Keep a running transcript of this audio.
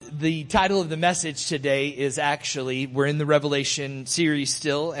The title of the message today is actually, we're in the Revelation series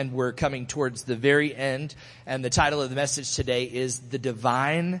still, and we're coming towards the very end. And the title of the message today is The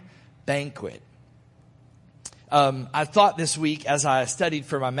Divine Banquet. I thought this week, as I studied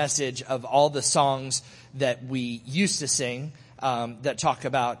for my message, of all the songs that we used to sing that talk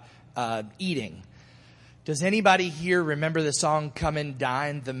about eating. Does anybody here remember the song, Come and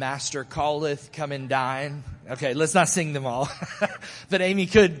Dine, the Master Calleth, Come and Dine? Okay, let's not sing them all. But Amy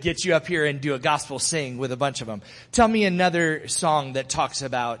could get you up here and do a gospel sing with a bunch of them. Tell me another song that talks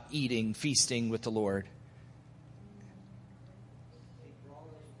about eating, feasting with the Lord.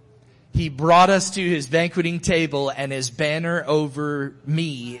 He brought us to his banqueting table, and his banner over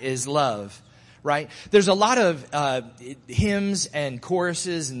me is love. Right? There's a lot of hymns and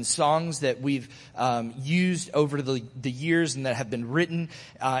choruses and songs that we've used over the years and that have been written.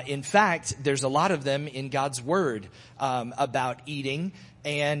 In fact, there's a lot of them in God's Word about eating.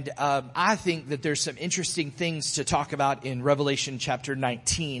 And I think that there's some interesting things to talk about in Revelation chapter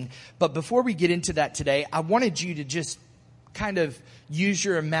 19. But before we get into that today, I wanted you to just kind of use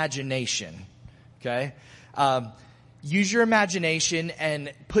your imagination. Okay? Use your imagination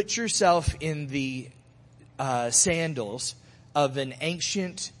and put yourself in the sandals of an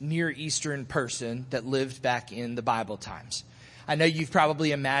ancient Near Eastern person that lived back in the Bible times. I know you've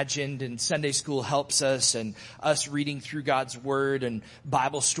probably imagined, and Sunday school helps us, and us reading through God's Word and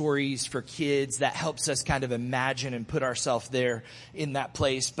Bible stories for kids, that helps us kind of imagine and put ourselves there in that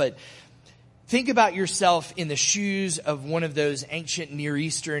place. But think about yourself in the shoes of one of those ancient Near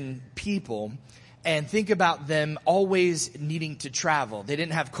Eastern people. And think about them always needing to travel. They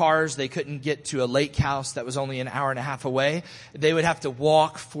didn't have cars. They couldn't get to a lake house that was only an hour and a half away. They would have to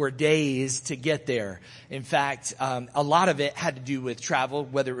walk for days to get there. In fact, a lot of it had to do with travel,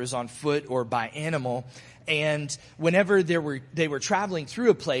 whether it was on foot or by animal. And whenever they were traveling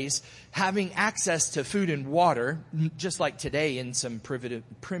through a place, having access to food and water, just like today in some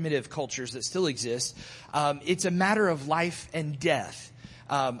primitive cultures that still exist, it's a matter of life and death.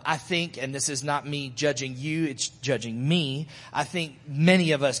 I think, and this is not me judging you, it's judging me, I think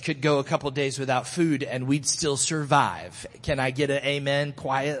many of us could go a couple days without food and we'd still survive. Can I get an amen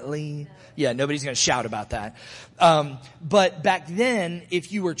quietly? Yeah, nobody's going to shout about that. But back then,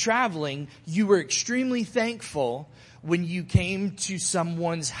 if you were traveling, you were extremely thankful when you came to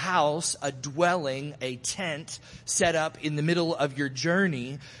someone's house, a dwelling, a tent set up in the middle of your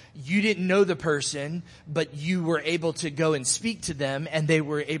journey. You didn't know the person, but you were able to go and speak to them, and they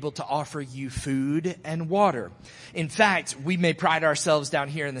were able to offer you food and water. In fact, we may pride ourselves down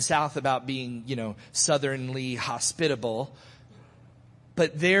here in the South about being, southernly hospitable,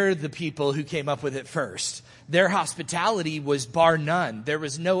 but they're the people who came up with it first. Their hospitality was bar none. There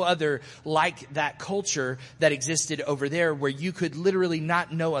was no other like that culture that existed over there, where you could literally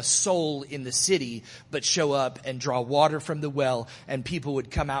not know a soul in the city, but show up and draw water from the well, and people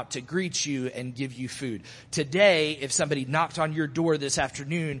would come out to greet you and give you food. Today, if somebody knocked on your door this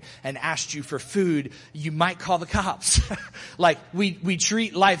afternoon and asked you for food, you might call the cops. Like, we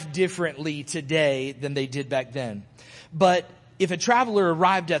treat life differently today than they did back then. But if a traveler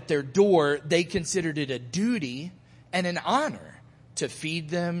arrived at their door, they considered it a duty and an honor to feed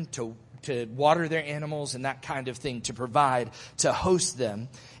them, to water their animals and that kind of thing, to provide, to host them.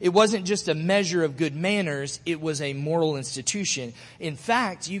 It wasn't just a measure of good manners, it was a moral institution. In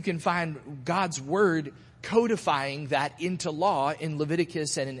fact, you can find God's Word codifying that into law in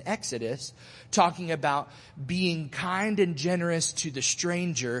Leviticus and in Exodus, talking about being kind and generous to the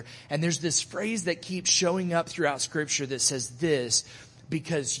stranger. And there's this phrase that keeps showing up throughout Scripture that says this: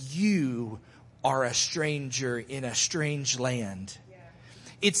 because you are a stranger in a strange land.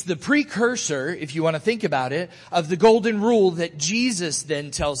 It's the precursor, if you want to think about it, of the golden rule that Jesus then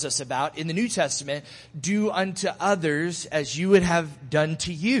tells us about in the New Testament: do unto others as you would have done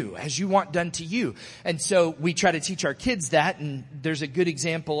to you, as you want done to you. And so we try to teach our kids that, and there's a good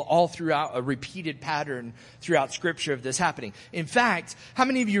example all throughout, a repeated pattern throughout Scripture of this happening. In fact, how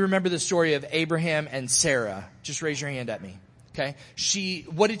many of you remember the story of Abraham and Sarah? Just raise your hand at me. Okay.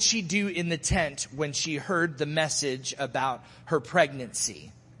 What did she do in the tent when she heard the message about her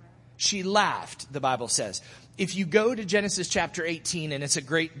pregnancy? She laughed, the Bible says. If you go to Genesis chapter 18, and it's a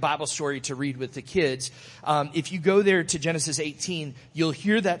great Bible story to read with the kids, if you go there to Genesis 18, you'll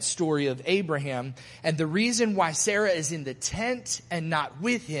hear that story of Abraham. And the reason why Sarah is in the tent and not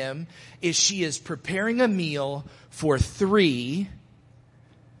with him is she is preparing a meal for 3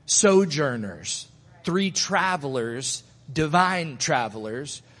 sojourners, 3 travelers, divine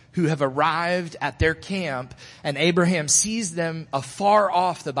travelers, who have arrived at their camp, and Abraham sees them afar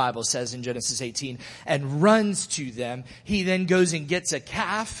off, the Bible says in Genesis 18, and runs to them. He then goes and gets a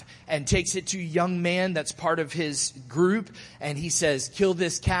calf and takes it to a young man that's part of his group, and he says, kill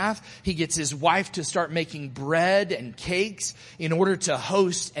this calf. He gets his wife to start making bread and cakes in order to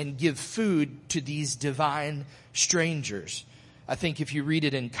host and give food to these divine strangers. I think if you read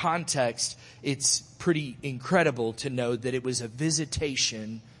it in context, it's pretty incredible to know that it was a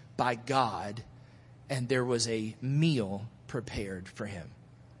visitation by God, and there was a meal prepared for him.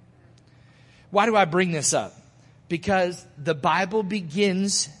 Why do I bring this up? Because the Bible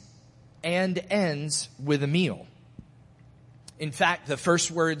begins and ends with a meal. In fact, the first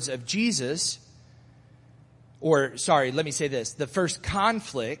words of Jesus, the first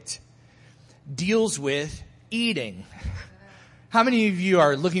conflict deals with eating. How many of you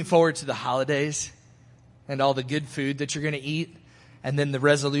are looking forward to the holidays and all the good food that you're going to eat? And then the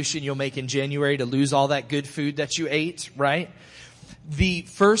resolution you'll make in January to lose all that good food that you ate, right? The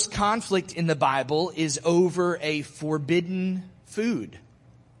first conflict in the Bible is over a forbidden food.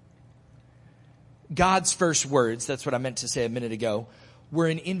 God's first words, that's what I meant to say a minute ago, were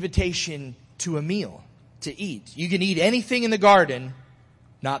an invitation to a meal, to eat. You can eat anything in the garden,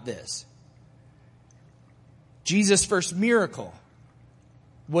 not this. Jesus' first miracle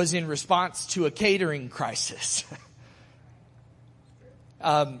was in response to a catering crisis.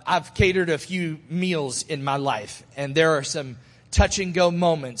 I've catered a few meals in my life, and there are some touch and go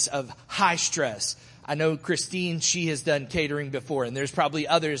moments of high stress. I know Christine, she has done catering before, and there's probably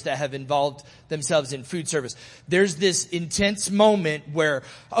others that have involved themselves in food service. There's this intense moment where,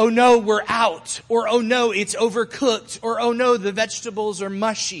 oh no, we're out, or oh no, it's overcooked, or oh no, the vegetables are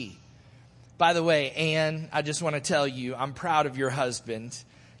mushy. By the way, Anne, I just want to tell you, I'm proud of your husband.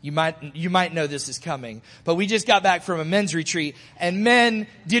 You might know this is coming, but we just got back from a men's retreat, and men,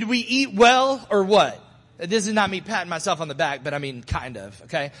 did we eat well or what? This is not me patting myself on the back, but I mean kind of,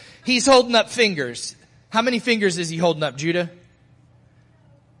 okay? He's holding up fingers. How many fingers is he holding up, Judah?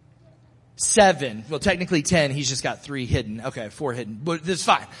 7. Well, technically 10. He's just got 3 hidden. Okay, 4 hidden, but that's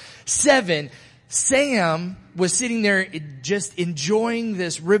fine. 7. Sam was sitting there just enjoying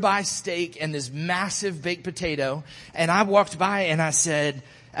this ribeye steak and this massive baked potato, and I walked by and I said,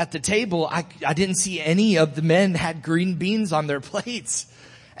 at the table, I didn't see any of the men had green beans on their plates.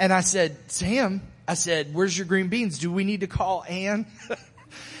 And I said, Sam, where's your green beans? Do we need to call Ann?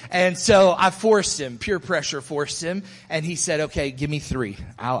 And so I forced him, peer pressure forced him. And he said, okay, give me 3.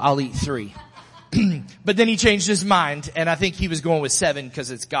 I'll eat 3. But then he changed his mind, and I think he was going with 7 because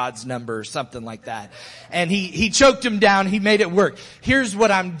it's God's number or something like that. And he choked him down. He made it work. Here's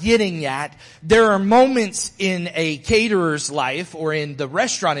what I'm getting at. There are moments in a caterer's life or in the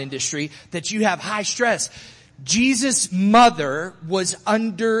restaurant industry that you have high stress. Jesus' mother was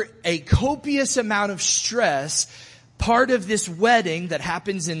under a copious amount of stress. Part of this wedding that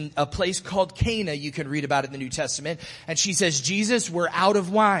happens in a place called Cana, you can read about it in the New Testament. And she says, Jesus, we're out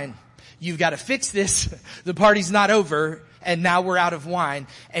of wine. You've got to fix this. The party's not over, and now we're out of wine.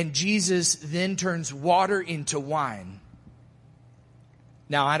 And Jesus then turns water into wine.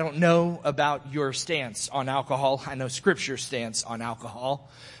 Now, I don't know about your stance on alcohol. I know Scripture's stance on alcohol.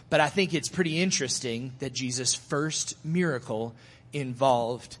 But I think it's pretty interesting that Jesus' first miracle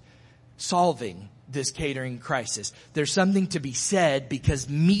involved solving this catering crisis. There's something to be said because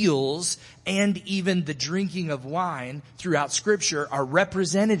meals and even the drinking of wine throughout Scripture are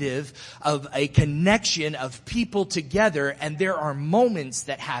representative of a connection of people together. And there are moments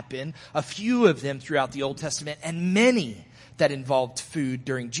that happen, a few of them throughout the Old Testament and many that involved food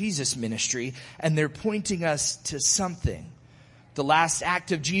during Jesus' ministry. And they're pointing us to something. The last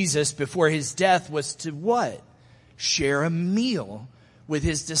act of Jesus before his death was to what? Share a meal with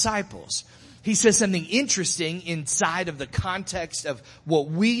his disciples. He says something interesting inside of the context of what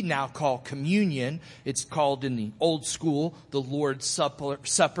we now call communion. It's called in the old school the Lord's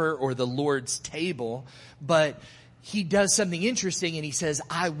Supper or the Lord's table. But he does something interesting and he says,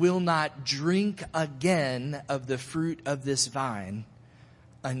 I will not drink again of the fruit of this vine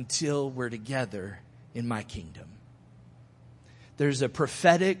until we're together in my kingdom. There's a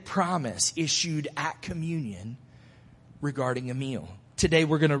prophetic promise issued at communion regarding a meal. Today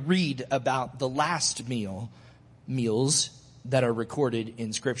we're going to read about the last meals that are recorded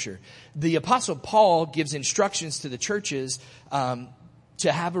in Scripture. The Apostle Paul gives instructions to the churches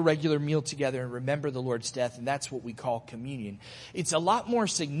to have a regular meal together and remember the Lord's death, and that's what we call communion. It's a lot more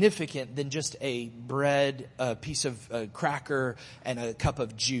significant than just a bread, a piece of cracker, and a cup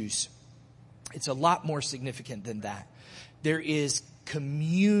of juice. It's a lot more significant than that. There is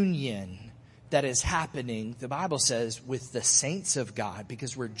communion that is happening, the Bible says, with the saints of God,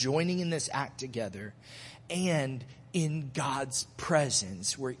 because we're joining in this act together, and in God's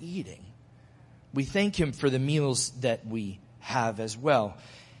presence we're eating. We thank Him for the meals that we have as well.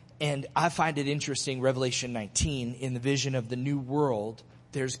 And I find it interesting, Revelation 19, in the vision of the new world,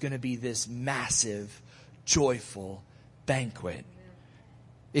 there's going to be this massive, joyful banquet.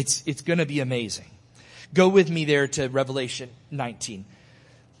 It's going to be amazing. Go with me there to Revelation 19.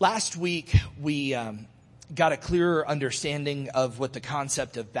 Last week, we got a clearer understanding of what the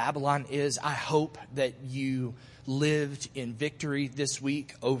concept of Babylon is. I hope that you lived in victory this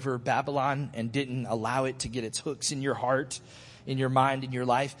week over Babylon and didn't allow it to get its hooks in your heart, in your mind, in your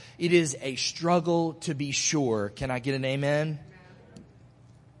life. It is a struggle, to be sure. Can I get an amen?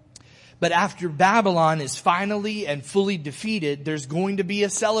 But after Babylon is finally and fully defeated, there's going to be a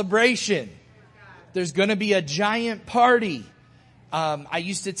celebration. There's going to be a giant party. I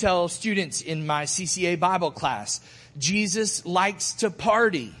used to tell students in my CCA Bible class, Jesus likes to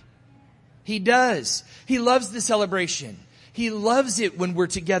party. He does. He loves the celebration. He loves it when we're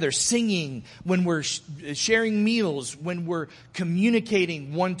together singing, when we're sharing meals, when we're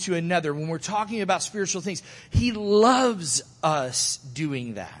communicating one to another, when we're talking about spiritual things. He loves us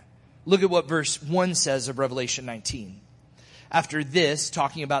doing that. Look at what verse 1 says of Revelation 19. After this,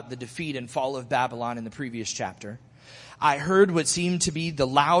 talking about the defeat and fall of Babylon in the previous chapter, I heard what seemed to be the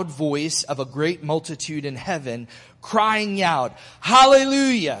loud voice of a great multitude in heaven crying out,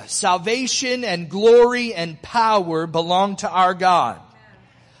 Hallelujah! Salvation and glory and power belong to our God.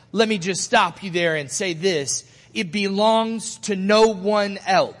 Let me just stop you there and say this. It belongs to no one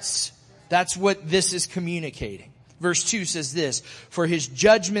else. That's what this is communicating. Verse 2 says this, For His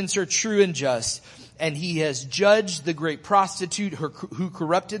judgments are true and just, and He has judged the great prostitute who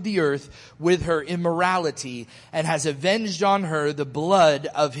corrupted the earth with her immorality and has avenged on her the blood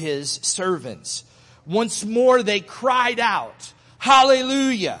of His servants. Once more they cried out,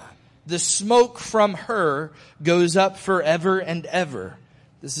 Hallelujah! The smoke from her goes up forever and ever.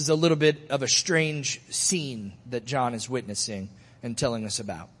 This is a little bit of a strange scene that John is witnessing and telling us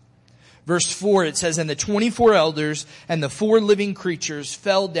about. Verse 4, it says, And the 24 elders and the 4 living creatures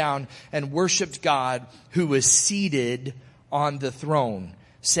fell down and worshiped God who was seated on the throne,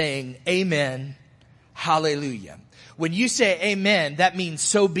 saying, Amen, Hallelujah. When you say amen, that means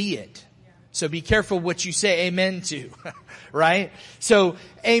so be it. So be careful what you say amen to, right? So,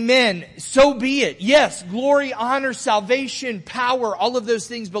 amen, so be it. Yes, glory, honor, salvation, power, all of those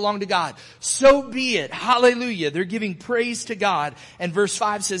things belong to God. So be it. Hallelujah. They're giving praise to God. And verse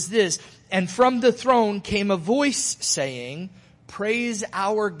 5 says this, And from the throne came a voice saying, Praise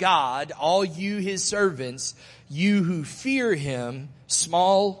our God, all you His servants, you who fear Him,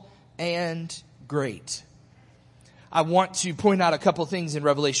 small and great. I want to point out a couple things in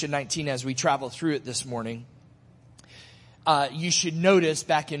Revelation 19 as we travel through it this morning. You should notice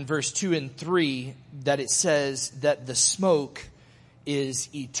back in verse 2 and 3 that it says that the smoke is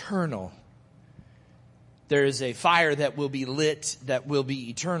eternal. There is a fire that will be lit that will be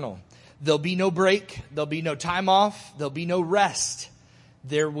eternal. There'll be no break. There'll be no time off. There'll be no rest.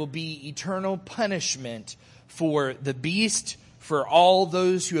 There will be eternal punishment for the beast, for all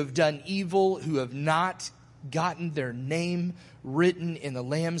those who have done evil, who have not gotten their name written in the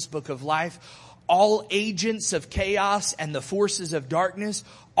Lamb's Book of Life. All agents of chaos and the forces of darkness,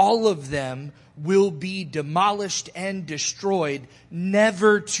 all of them will be demolished and destroyed,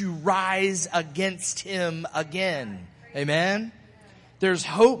 never to rise against Him again. Amen? There's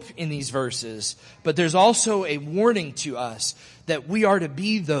hope in these verses, but there's also a warning to us that we are to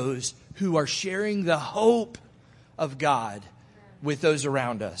be those who are sharing the hope of God with those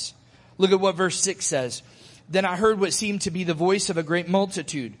around us. Look at what verse 6 says. Then I heard what seemed to be the voice of a great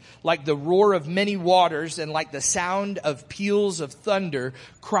multitude, like the roar of many waters and like the sound of peals of thunder,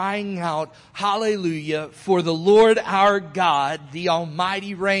 crying out, Hallelujah, for the Lord our God, the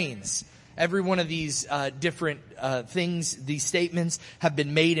Almighty reigns. Every one of these different things, these statements have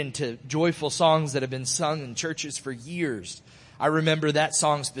been made into joyful songs that have been sung in churches for years. I remember that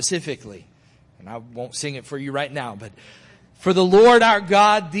song specifically, and I won't sing it for you right now, but for the Lord our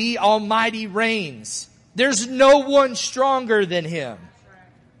God, the Almighty reigns. There's no one stronger than Him.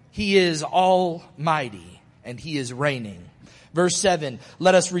 He is almighty and He is reigning. Verse 7,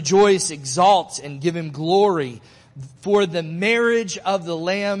 let us rejoice, exalt, and give Him glory. For the marriage of the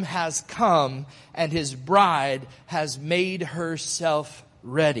Lamb has come, and His bride has made herself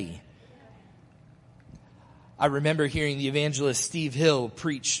ready. I remember hearing the evangelist Steve Hill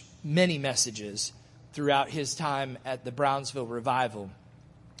preach many messages throughout his time at the Brownsville Revival,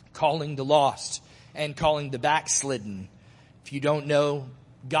 calling the lost and calling the backslidden. If you don't know,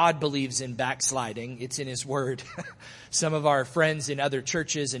 God believes in backsliding. It's in His Word. Some of our friends in other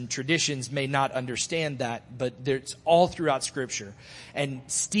churches and traditions may not understand that, but it's all throughout Scripture. And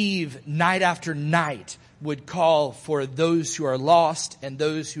Steve, night after night, would call for those who are lost and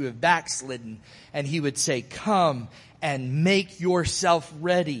those who have backslidden. And he would say, come and make yourself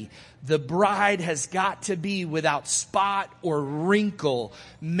ready. The bride has got to be without spot or wrinkle.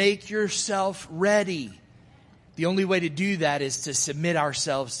 Make yourself ready. The only way to do that is to submit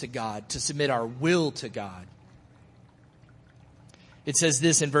ourselves to God, to submit our will to God. It says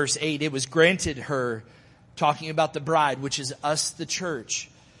this in verse 8, it was granted her, talking about the bride, which is us, the church,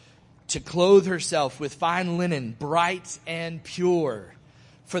 to clothe herself with fine linen, bright and pure.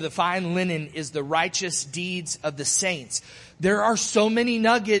 For the fine linen is the righteous deeds of the saints. There are so many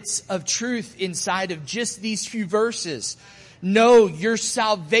nuggets of truth inside of just these few verses. No, your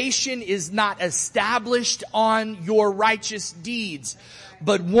salvation is not established on your righteous deeds.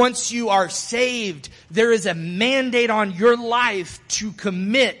 But once you are saved, there is a mandate on your life to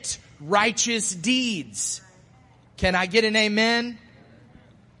commit righteous deeds. Can I get an amen?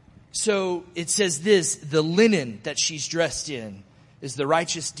 So it says this, the linen that she's dressed in is the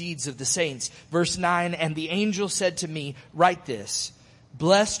righteous deeds of the saints. Verse 9, and the angel said to me, write this,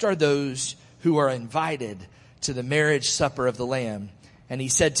 blessed are those who are invited to the marriage supper of the Lamb. And he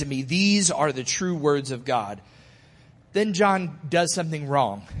said to me, these are the true words of God. Then John does something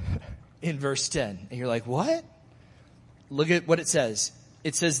wrong in verse 10. And you're like, what? Look at what it says.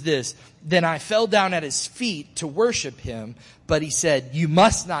 It says this, then I fell down at his feet to worship him, but he said, you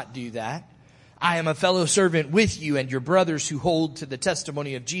must not do that. I am a fellow servant with you and your brothers who hold to the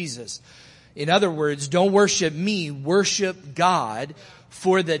testimony of Jesus. In other words, don't worship me, worship God,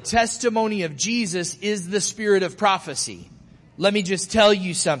 for the testimony of Jesus is the spirit of prophecy. Let me just tell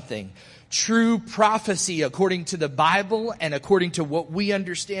you something. True prophecy, according to the Bible and according to what we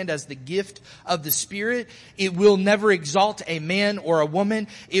understand as the gift of the Spirit, it will never exalt a man or a woman.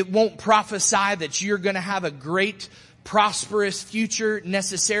 It won't prophesy that you're going to have a great, prosperous future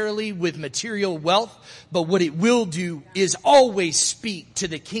necessarily with material wealth. But what it will do is always speak to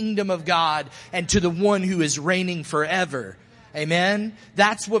the kingdom of God and to the one who is reigning forever. Amen?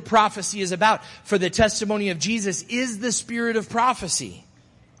 That's what prophecy is about. For the testimony of Jesus is the spirit of prophecy.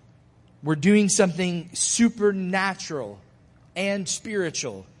 We're doing something supernatural and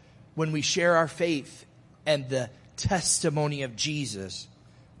spiritual when we share our faith and the testimony of Jesus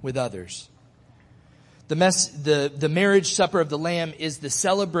with others. The marriage supper of the Lamb is the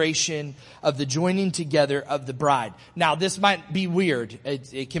celebration of the joining together of the bride. Now, this might be weird.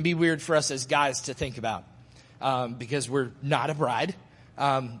 It can be weird for us as guys to think about because we're not a bride.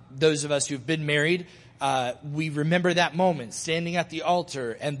 Those of us who've been married, we remember that moment standing at the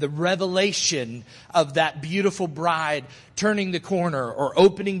altar and the revelation of that beautiful bride turning the corner or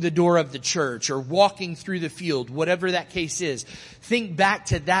opening the door of the church or walking through the field, whatever that case is. Think back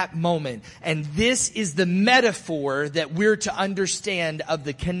to that moment. And this is the metaphor that we're to understand of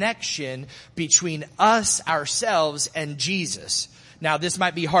the connection between us, ourselves, and Jesus. Now, this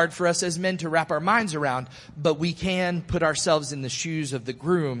might be hard for us as men to wrap our minds around, but we can put ourselves in the shoes of the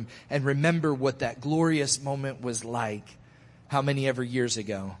groom and remember what that glorious moment was like how many ever years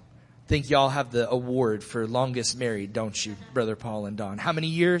ago. I think y'all have the award for longest married, don't you, Brother Paul and Don? How many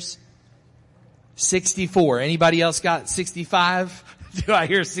years? 64. Anybody else got 65? Do I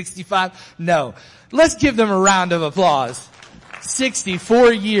hear 65? No. Let's give them a round of applause.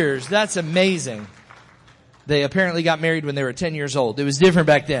 64 years. That's amazing. They apparently got married when they were 10 years old. It was different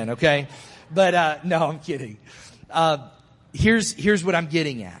back then, okay? But, no, I'm kidding. Here's what I'm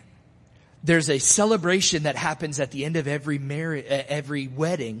getting at. There's a celebration that happens at the end of every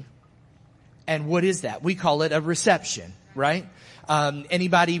wedding. And what is that? We call it a reception, right?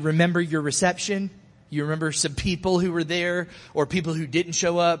 Anybody remember your reception? You remember some people who were there, or people who didn't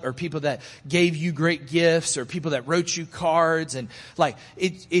show up, or people that gave you great gifts, or people that wrote you cards. And like,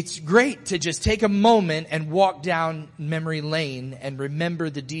 it's great to just take a moment and walk down memory lane and remember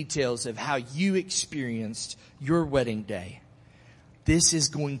the details of how you experienced your wedding day. This is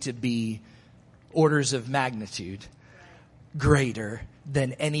going to be orders of magnitude greater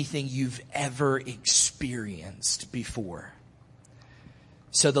than anything you've ever experienced before.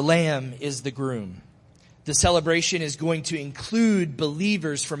 So the Lamb is the groom. The celebration is going to include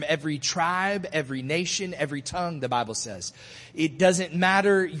believers from every tribe, every nation, every tongue, the Bible says. It doesn't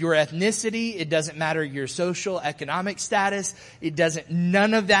matter your ethnicity. It doesn't matter your social, economic status.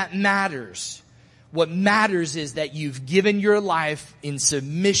 None of that matters. What matters is that you've given your life in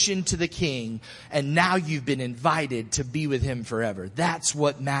submission to the King, and now you've been invited to be with Him forever. That's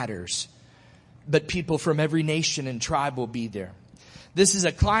what matters. But people from every nation and tribe will be there. This is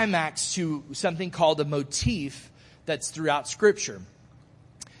a climax to something called a motif that's throughout Scripture.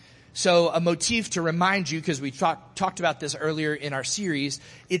 So a motif, to remind you, because we talked about this earlier in our series,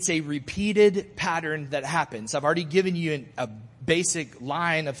 it's a repeated pattern that happens. I've already given you a basic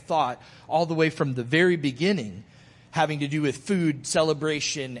line of thought all the way from the very beginning, having to do with food,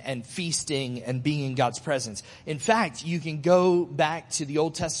 celebration, and feasting, and being in God's presence. In fact, you can go back to the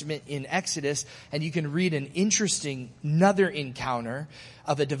Old Testament in Exodus, and you can read another encounter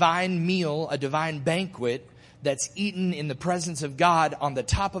of a divine meal, a divine banquet, that's eaten in the presence of God on the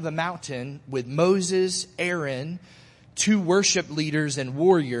top of a mountain with Moses, Aaron, 2 worship leaders and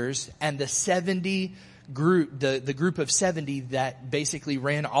warriors, and the 70 group, the group of 70 that basically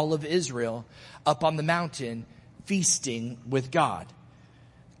ran all of Israel up on the mountain, feasting with God.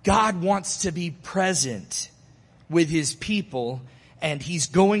 God wants to be present with his people, and he's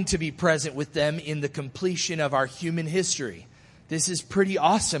going to be present with them in the completion of our human history. This is pretty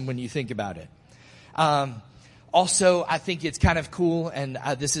awesome when you think about it. Also, I think it's kind of cool, and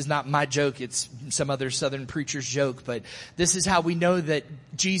this is not my joke, it's some other Southern preacher's joke, but this is how we know that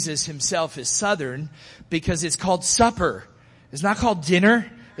Jesus himself is Southern, because it's called supper. It's not called dinner,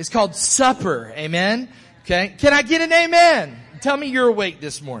 it's called supper. Amen? Okay? Can I get an amen? Tell me you're awake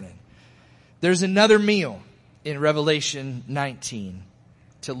this morning. There's another meal in Revelation 19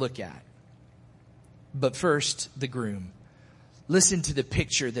 to look at. But first, the groom. Listen to the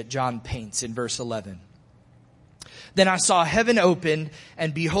picture that John paints in verse 11. Then I saw heaven opened,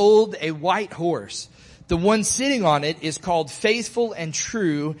 and behold, a white horse. The one sitting on it is called Faithful and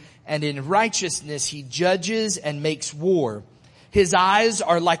True, and in righteousness he judges and makes war. His eyes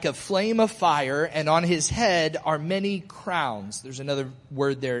are like a flame of fire, and on his head are many crowns. There's another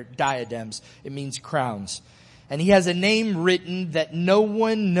word there, diadems. It means crowns. And he has a name written that no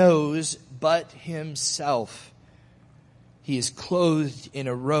one knows but himself. He is clothed in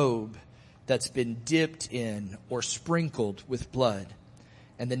a robe that's been dipped in or sprinkled with blood.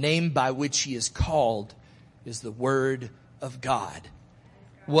 And the name by which he is called is the Word of God.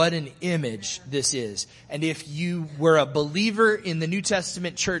 What an image this is. And if you were a believer in the New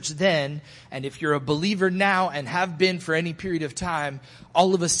Testament church then, and if you're a believer now and have been for any period of time,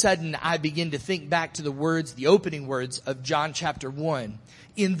 all of a sudden I begin to think back to the opening words of John chapter 1.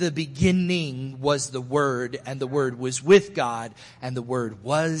 In the beginning was the Word, and the Word was with God, and the Word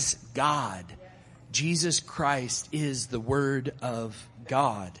was God. Jesus Christ is the Word of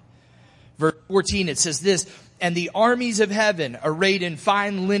God. Verse 14, it says this, and the armies of heaven, arrayed in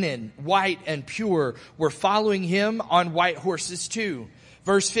fine linen, white and pure, were following him on white horses too.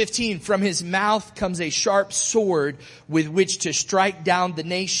 Verse 15, from his mouth comes a sharp sword with which to strike down the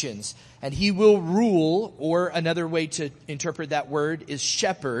nations. And he will rule, or another way to interpret that word is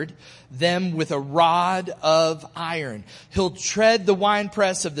shepherd, them with a rod of iron. He'll tread the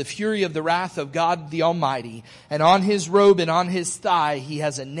winepress of the fury of the wrath of God the Almighty. And on his robe and on his thigh he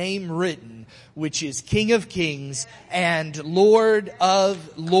has a name written, which is King of Kings and Lord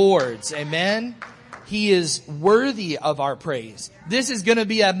of Lords. Amen? He is worthy of our praise. This is going to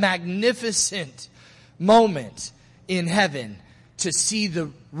be a magnificent moment in heaven to see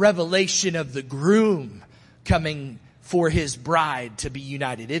the revelation of the groom coming for his bride to be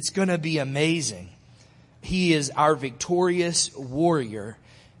united. It's going to be amazing. He is our victorious warrior,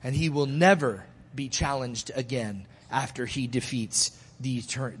 and he will never be challenged again after he defeats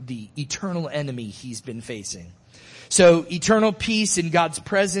the eternal enemy he's been facing. So eternal peace in God's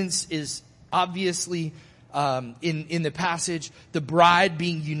presence is obviously in the passage. The bride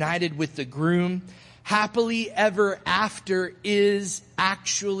being united with the groom. Happily ever after is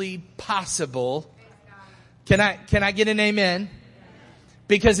actually possible. Can I get an amen?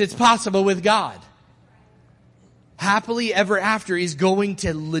 Because it's possible with God. Happily ever after is going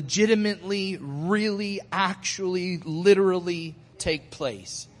to legitimately, really, actually, literally take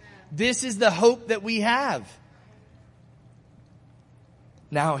place. This is the hope that we have.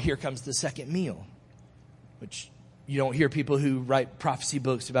 Now here comes the second meal, which you don't hear people who write prophecy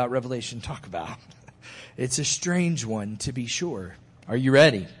books about Revelation talk about. It's a strange one, to be sure. Are you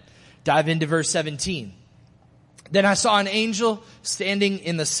ready? Dive into verse 17. Then I saw an angel standing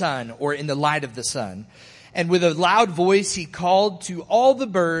in the sun, or in the light of the sun. And with a loud voice he called to all the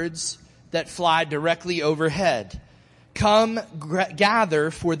birds that fly directly overhead. Come gather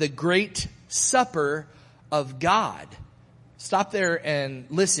for the great supper of God. Stop there and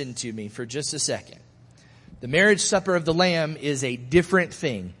listen to me for just a second. The marriage supper of the Lamb is a different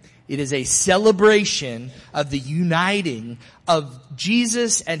thing. It is a celebration of the uniting of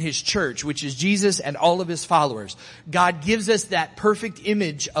Jesus and his church, which is Jesus and all of his followers. God gives us that perfect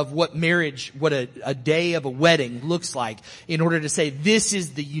image of what marriage, what a day of a wedding looks like, in order to say this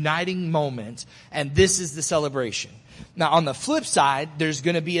is the uniting moment and this is the celebration. Now, on the flip side, there's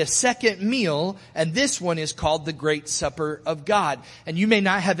going to be a second meal, and this one is called the Great Supper of God. And you may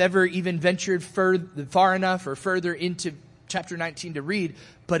not have ever even ventured far enough or further into chapter 19 to read,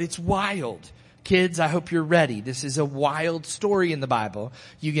 but it's wild. Kids, I hope you're ready. This is a wild story in the Bible.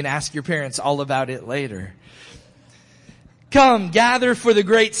 You can ask your parents all about it later. Come, gather for the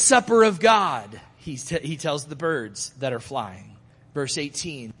Great Supper of God, he tells the birds that are flying. Verse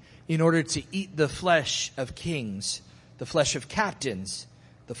 18, in order to eat the flesh of kings, the flesh of captains,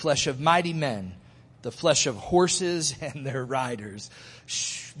 the flesh of mighty men, the flesh of horses and their riders.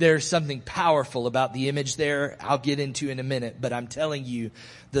 There's something powerful about the image there I'll get into in a minute, but I'm telling you,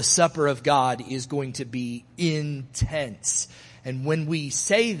 the supper of God is going to be intense. And when we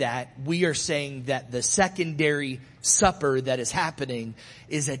say that, we are saying that the secondary supper that is happening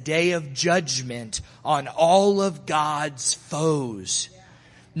is a day of judgment on all of God's foes.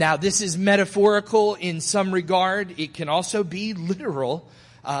 Now, this is metaphorical in some regard. It can also be literal.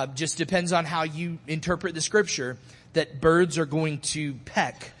 Just depends on how you interpret the scripture, that birds are going to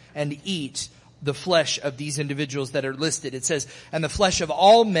peck and eat the flesh of these individuals that are listed. It says, and the flesh of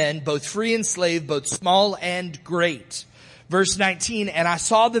all men, both free and slave, both small and great. Verse 19, and I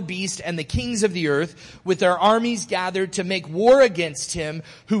saw the beast and the kings of the earth with their armies gathered to make war against him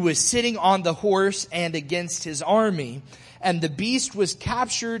who was sitting on the horse and against his army. And the beast was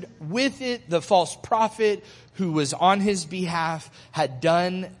captured, with it the false prophet who was on his behalf had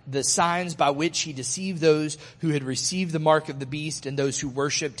done the signs by which he deceived those who had received the mark of the beast and those who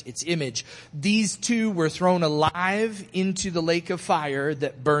worshipped its image. These two were thrown alive into the lake of fire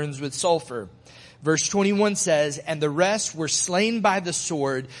that burns with sulfur. Verse 21 says, and the rest were slain by the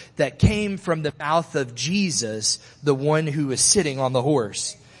sword that came from the mouth of Jesus, the one who was sitting on the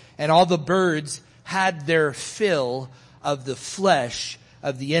horse. And all the birds had their fill of the flesh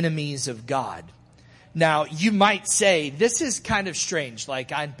of the enemies of God. Now, you might say, this is kind of strange.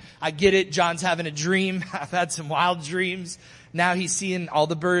 Like, I get it. John's having a dream. I've had some wild dreams. Now he's seeing all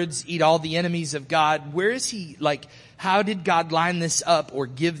the birds eat all the enemies of God. Where is he? Like, how did God line this up or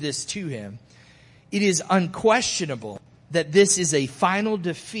give this to him? It is unquestionable that this is a final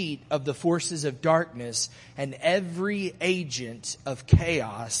defeat of the forces of darkness and every agent of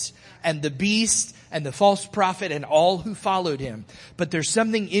chaos and the beast and the false prophet and all who followed him. But there's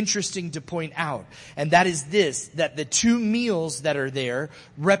something interesting to point out, and that is this, that the two meals that are there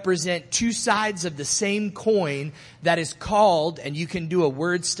represent two sides of the same coin that is called, and you can do a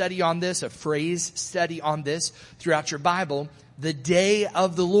word study on this, a phrase study on this throughout your Bible, the day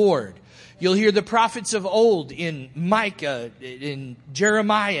of the Lord. You'll hear the prophets of old in Micah, in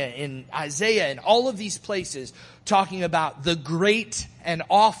Jeremiah, in Isaiah, and all of these places talking about the great and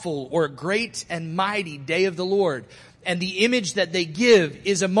awful or great and mighty day of the Lord. And the image that they give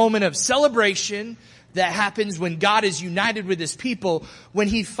is a moment of celebration that happens when God is united with his people. When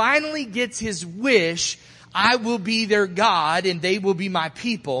he finally gets his wish, I will be their God and they will be my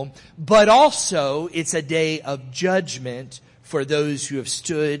people. But also it's a day of judgment for those who have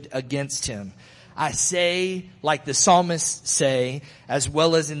stood against him. I say, like the psalmists say, as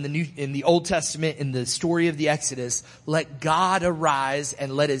well as in the Old Testament, in the story of the Exodus, let God arise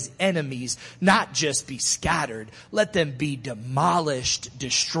and let his enemies not just be scattered, let them be demolished,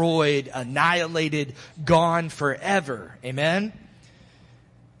 destroyed, annihilated, gone forever. Amen?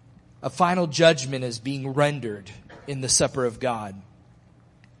 A final judgment is being rendered in the supper of God.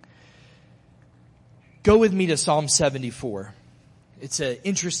 Go with me to Psalm 74. It's an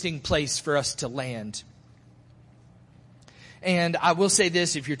interesting place for us to land. And I will say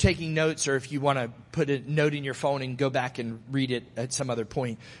this, if you're taking notes or if you want to put a note in your phone and go back and read it at some other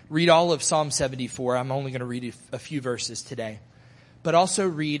point, read all of Psalm 74. I'm only going to read a few verses today. But also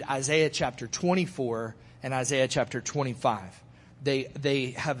read Isaiah chapter 24 and Isaiah chapter 25.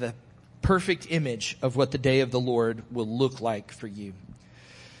 They have a perfect image of what the day of the Lord will look like for you.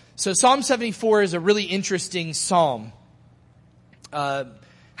 So Psalm 74 is a really interesting psalm.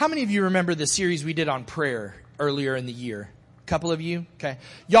 How many of you remember the series we did on prayer earlier in the year? A couple of you? Okay.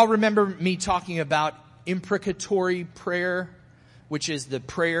 Y'all remember me talking about imprecatory prayer, which is the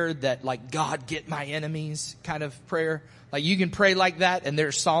prayer that, like, God, get my enemies kind of prayer. Like, you can pray like that, and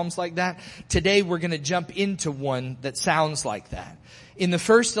there's psalms like that. Today we're going to jump into one that sounds like that. In the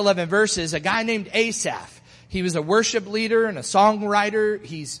first 11 verses, a guy named Asaph, he was a worship leader and a songwriter.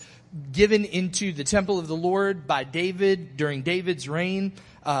 He's given into the temple of the Lord by David during David's reign,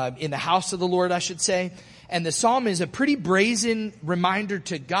 in the house of the Lord, I should say. And the psalm is a pretty brazen reminder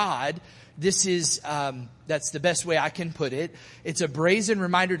to God. This is, that's the best way I can put it. It's a brazen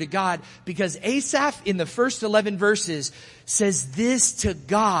reminder to God because Asaph in the first 11 verses says this to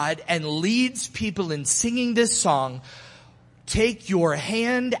God and leads people in singing this song. Take your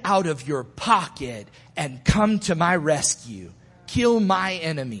hand out of your pocket and come to my rescue. Kill my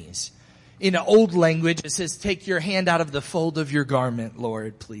enemies. In an old language, it says, take your hand out of the fold of your garment,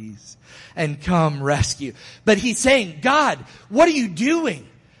 Lord, please, and come rescue. But he's saying, God, what are you doing?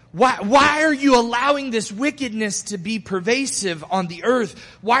 Why are you allowing this wickedness to be pervasive on the earth?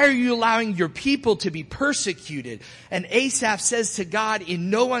 Why are you allowing your people to be persecuted? And Asaph says to God in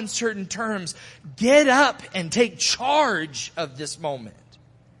no uncertain terms, get up and take charge of this moment.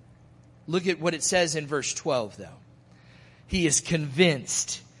 Look at what it says in verse 12, though. He is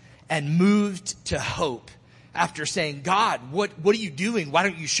convinced and moved to hope after saying, God, what are you doing? Why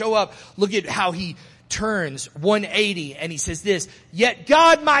don't you show up? Look at how he turns 180 and he says this, yet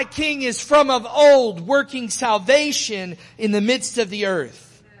God my King is from of old, working salvation in the midst of the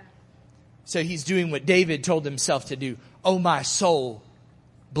earth. So he's doing what David told himself to do. Oh, my soul,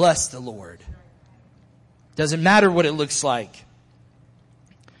 bless the Lord. Doesn't matter what it looks like.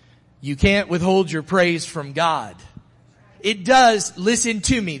 You can't withhold your praise from God. It does, listen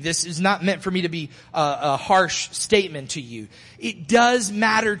to me, this is not meant for me to be a harsh statement to you. It does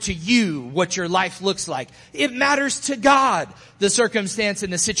matter to you what your life looks like. It matters to God, the circumstance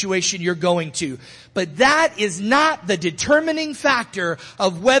and the situation you're going to. But that is not the determining factor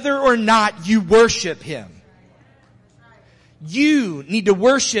of whether or not you worship Him. You need to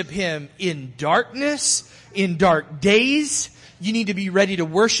worship Him in darkness, in dark days. You need to be ready to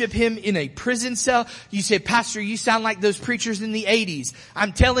worship Him in a prison cell. You say, Pastor, you sound like those preachers in the 80s.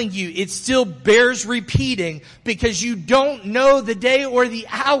 I'm telling you, it still bears repeating because you don't know the day or the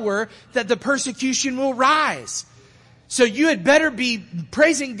hour that the persecution will rise. So you had better be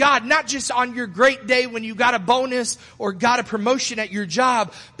praising God, not just on your great day when you got a bonus or got a promotion at your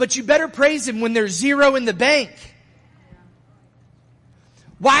job, but you better praise Him when there's zero in the bank.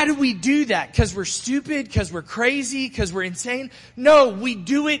 Why do we do that? Because we're stupid? Because we're crazy? Because we're insane? No, we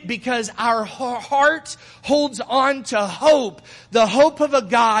do it because our heart holds on to hope. The hope of a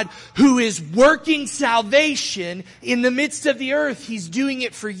God who is working salvation in the midst of the earth. He's doing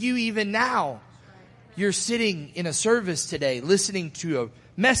it for you even now. You're sitting in a service today listening to a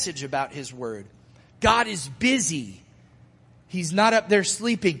message about His Word. God is busy. He's not up there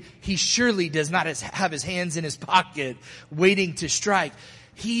sleeping. He surely does not have His hands in His pocket waiting to strike.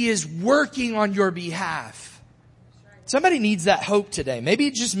 He is working on your behalf. Somebody needs that hope today. Maybe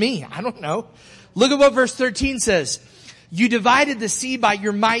it's just me. I don't know. Look at what verse 13 says. You divided the sea by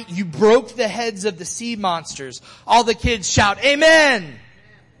your might. You broke the heads of the sea monsters. All the kids shout, Amen.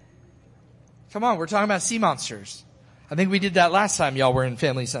 Come on, we're talking about sea monsters. I think we did that last time y'all were in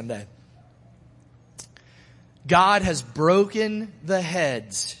Family Sunday. God has broken the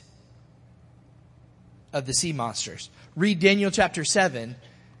heads of the sea monsters. Read Daniel chapter 7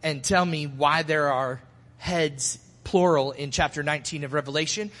 and tell me why there are heads, plural, in chapter 19 of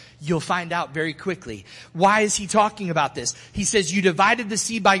Revelation. You'll find out very quickly. Why is he talking about this? He says, you divided the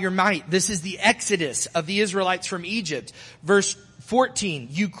sea by your might. This is the exodus of the Israelites from Egypt. Verse 14,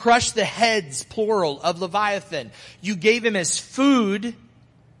 you crushed the heads, plural, of Leviathan. You gave him as food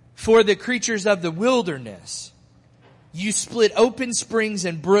for the creatures of the wilderness. You split open springs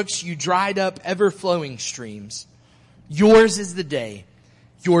and brooks. You dried up ever-flowing streams. Yours is the day.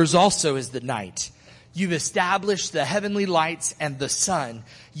 Yours also is the night. You've established the heavenly lights and the sun.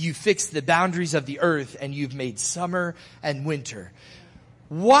 You fixed the boundaries of the earth, and you've made summer and winter.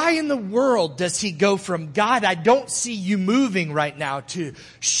 Why in the world does he go from, God, I don't see you moving right now, to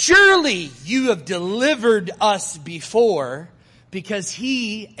surely you have delivered us before? Because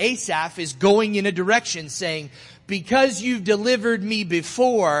he, Asaph, is going in a direction saying, because you've delivered me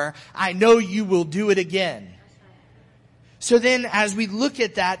before, I know you will do it again. So then as we look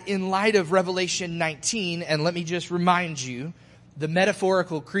at that in light of Revelation 19, and let me just remind you, the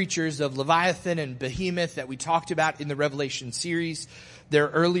metaphorical creatures of Leviathan and Behemoth that we talked about in the Revelation series, there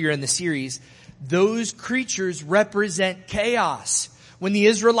earlier in the series, those creatures represent chaos. When the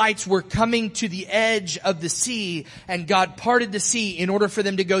Israelites were coming to the edge of the sea and God parted the sea in order for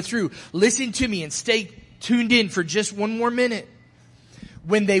them to go through, listen to me and stay tuned in for just one more minute.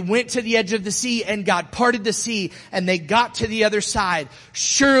 When they went to the edge of the sea and God parted the sea and they got to the other side,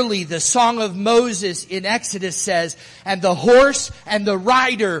 surely the Song of Moses in Exodus says, and the horse and the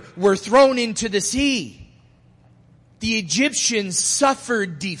rider were thrown into the sea. The Egyptians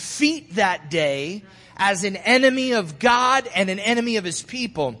suffered defeat that day as an enemy of God and an enemy of his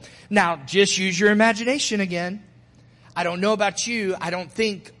people. Now, just use your imagination again. I don't know about you. I don't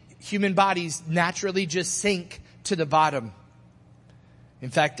think human bodies naturally just sink to the bottom. In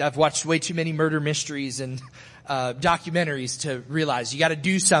fact, I've watched way too many murder mysteries and documentaries to realize you got to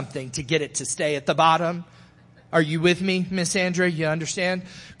do something to get it to stay at the bottom. Are you with me, Miss Andrea? You understand?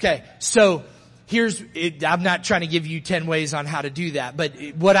 Okay, so here's it. I'm not trying to give you 10 ways on how to do that, but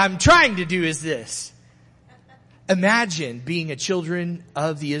what I'm trying to do is this. Imagine being a children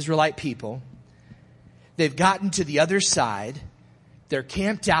of the Israelite people. They've gotten to the other side. They're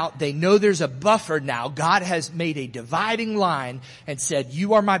camped out. They know there's a buffer now. God has made a dividing line and said,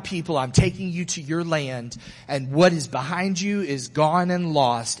 you are my people. I'm taking you to your land. And what is behind you is gone and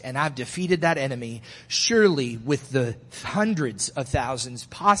lost. And I've defeated that enemy. Surely with the hundreds of thousands,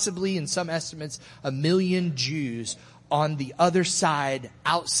 possibly in some estimates, 1 million Jews on the other side,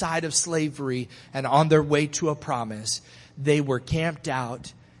 outside of slavery and on their way to a promise, they were camped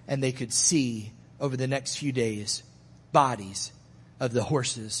out and they could see over the next few days bodies of the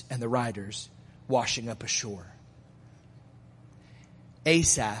horses and the riders washing up ashore.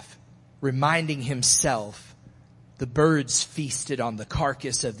 Asaph, reminding himself the birds feasted on the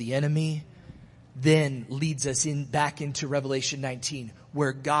carcass of the enemy, then leads us back into Revelation 19,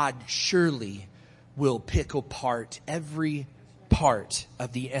 where God surely will pick apart every part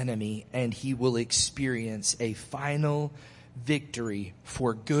of the enemy and he will experience a final victory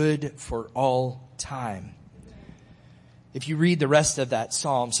for good for all time. If you read the rest of that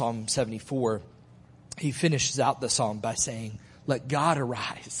psalm, Psalm 74, he finishes out the psalm by saying, let God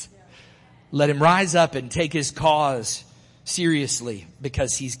arise. Let him rise up and take his cause seriously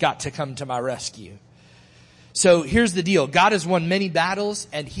because he's got to come to my rescue. So here's the deal. God has won many battles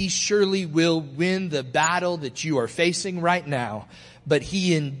and he surely will win the battle that you are facing right now. But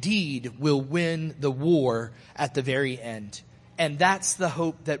he indeed will win the war at the very end. And that's the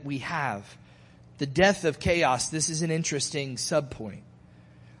hope that we have. The death of chaos, this is an interesting subpoint.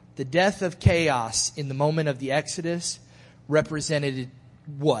 The death of chaos in the moment of the Exodus represented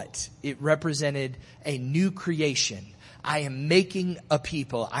what? It represented a new creation. I am making a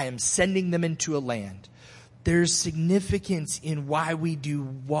people. I am sending them into a land. There's significance in why we do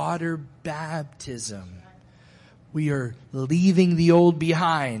water baptism. We are leaving the old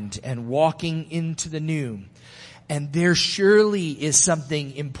behind and walking into the new. And there surely is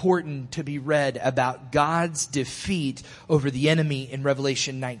something important to be read about God's defeat over the enemy in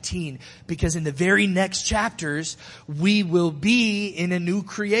Revelation 19. Because in the very next chapters, we will be in a new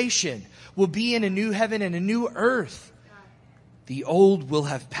creation. We'll be in a new heaven and a new earth. The old will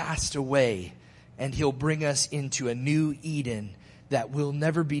have passed away. And he'll bring us into a new Eden that will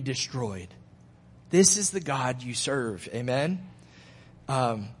never be destroyed. This is the God you serve. Amen.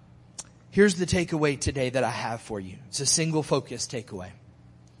 Here's the takeaway today that I have for you. It's a single focus takeaway.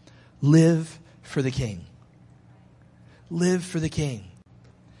 Live for the King. Live for the King.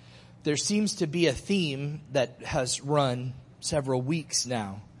 There seems to be a theme that has run several weeks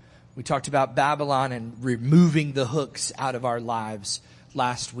now. We talked about Babylon and removing the hooks out of our lives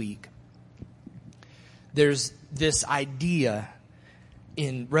last week. There's this idea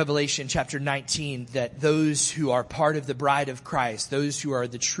in Revelation chapter 19 that those who are part of the bride of Christ, those who are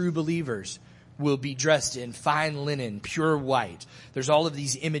the true believers, will be dressed in fine linen, pure white. There's all of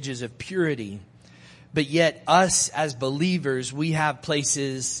these images of purity. But yet us as believers, we have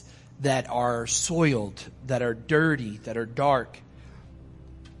places that are soiled, that are dirty, that are dark.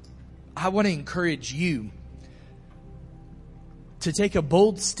 I want to encourage you to take a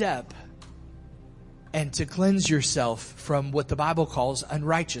bold step and to cleanse yourself from what the Bible calls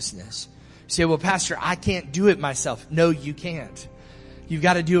unrighteousness. You say, well, Pastor, I can't do it myself. No, you can't. You've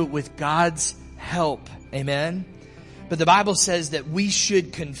got to do it with God's help. Amen. But the Bible says that we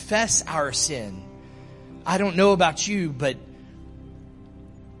should confess our sin. I don't know about you, but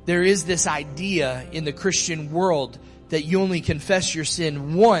there is this idea in the Christian world that you only confess your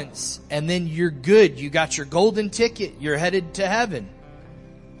sin once and then you're good. You got your golden ticket. You're headed to heaven.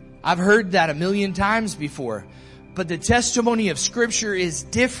 I've heard that 1,000,000 times before. But the testimony of Scripture is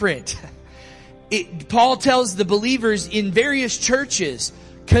different. Paul tells the believers in various churches,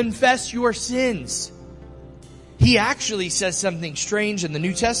 confess your sins. He actually says something strange in the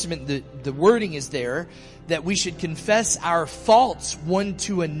New Testament. The wording is there that we should confess our faults one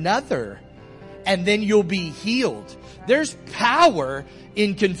to another and then you'll be healed. There's power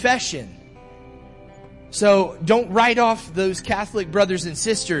in confession. So don't write off those Catholic brothers and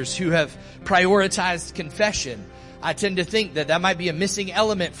sisters who have prioritized confession. I tend to think that might be a missing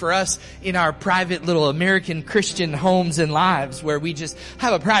element for us in our private little American Christian homes and lives, where we just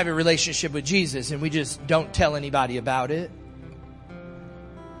have a private relationship with Jesus and we just don't tell anybody about it.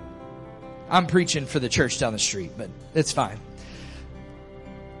 I'm preaching for the church down the street, but it's fine.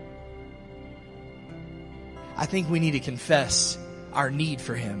 I think we need to confess our need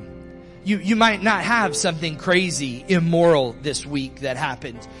for Him. You might not have something crazy, immoral this week that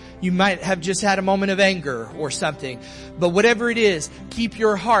happened. You might have just had a moment of anger or something. But whatever it is, keep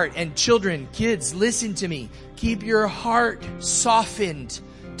your heart, and children, kids, listen to me. Keep your heart softened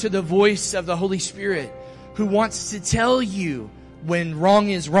to the voice of the Holy Spirit, who wants to tell you when wrong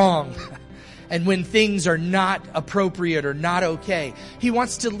is wrong and when things are not appropriate or not okay. He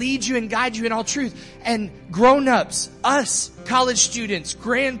wants to lead you and guide you in all truth. And grown-ups, us, college students,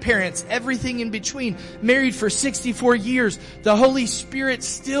 grandparents, everything in between, married for 64 years, the Holy Spirit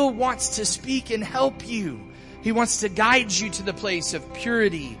still wants to speak and help you. He wants to guide you to the place of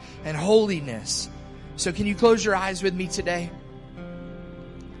purity and holiness. So can you close your eyes with me today?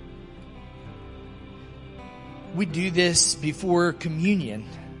 We do this before communion.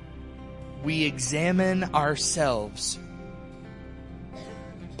 We examine ourselves.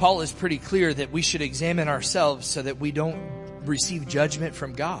 Paul is pretty clear that we should examine ourselves so that we don't receive judgment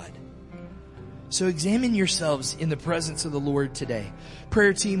from God. So examine yourselves in the presence of the Lord today.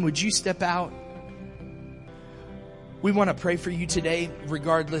 Prayer team, would you step out? We want to pray for you today,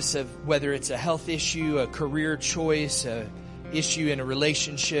 regardless of whether it's a health issue, a career choice, a issue in a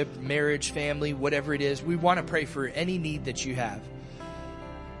relationship, marriage, family, whatever it is. We want to pray for any need that you have.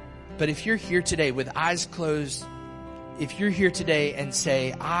 But if you're here today with eyes closed, if you're here today and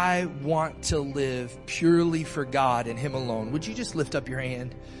say, I want to live purely for God and Him alone, would you just lift up your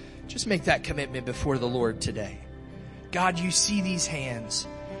hand? Just make that commitment before the Lord today. God, you see these hands,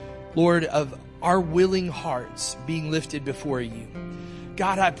 Lord, of our willing hearts being lifted before you.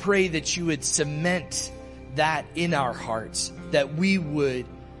 God, I pray that you would cement that in our hearts, that we would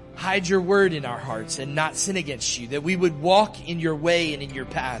hide your word in our hearts and not sin against you, that we would walk in your way and in your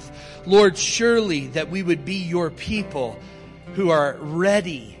path. Lord, surely that we would be your people who are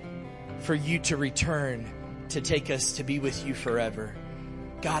ready for you to return to take us to be with you forever.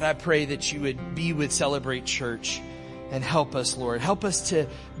 God, I pray that you would be with Celebrate Church and help us, Lord. Help us to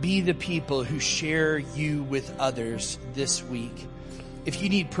be the people who share you with others this week. If you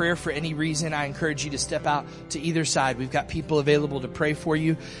need prayer for any reason, I encourage you to step out to either side. We've got people available to pray for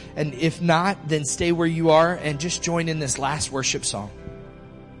you. And if not, then stay where you are and just join in this last worship song.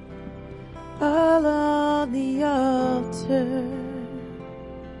 All on the altar,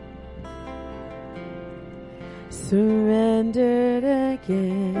 surrendered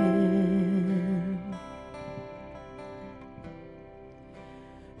again.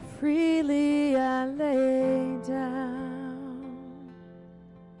 Freely I lay down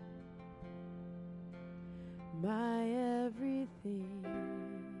my everything.